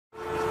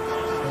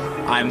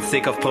I'm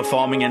sick of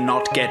performing and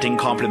not getting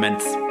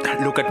compliments.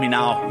 Look at me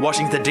now,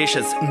 washing the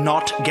dishes,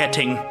 not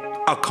getting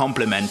a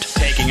compliment.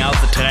 Taking out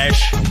the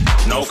trash,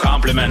 no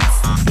compliments.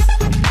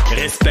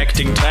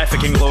 Respecting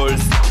trafficking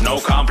rules, no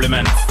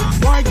compliments.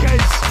 Why,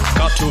 guys?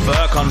 Got to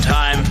work on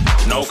time,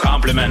 no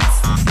compliments.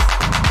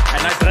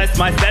 And I dressed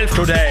myself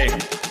today.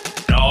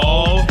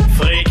 No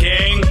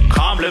freaking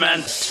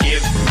compliments.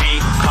 Give me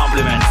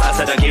compliments.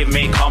 I said give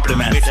me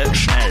compliments. Bitte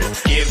schnell.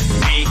 Give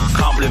me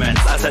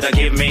compliments. I said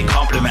give me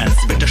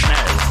compliments. Bitte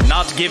schnell.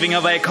 Not giving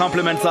away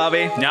compliments, are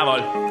we?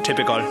 Jawohl,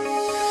 typical.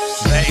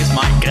 Where is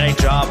my great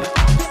job?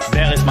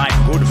 Where is my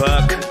good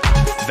work?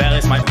 Where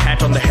is my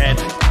pat on the head?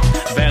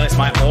 Where is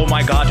my oh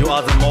my god, you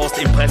are the most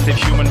impressive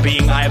human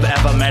being I have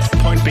ever met?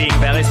 Point being,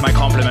 where is my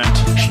compliment?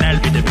 Schnell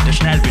bitte, bitte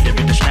schnell, bitte,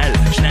 bitte schnell.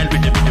 Schnell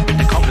bitte, bitte,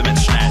 bitte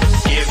compliments, schnell.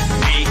 Give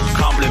me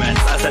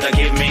compliments. I said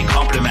give me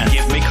compliments.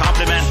 Give me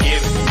compliments.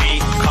 Give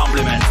me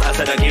compliments. I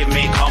said give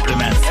me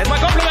compliments. It's my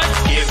compliments.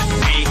 Give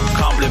me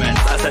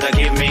compliments. I said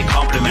give me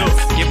compliments.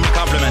 Give me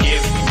compliments.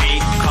 Give me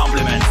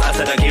compliments. I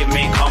said give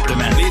me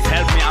compliments. Please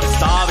help me, I'm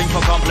starving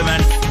for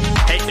compliments.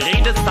 Hey,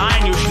 read the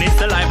sign, you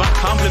schnitzel. I want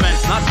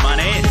compliments, not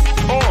money.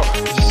 Oh,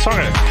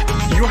 sorry.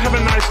 You have a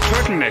nice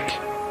turtleneck.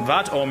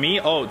 What? Oh, me?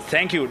 Oh,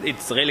 thank you.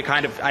 It's really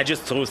kind of... I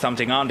just threw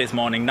something on this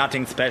morning.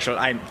 Nothing special.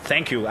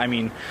 Thank you. I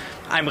mean,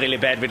 I'm really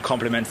bad with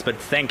compliments, but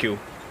thank you.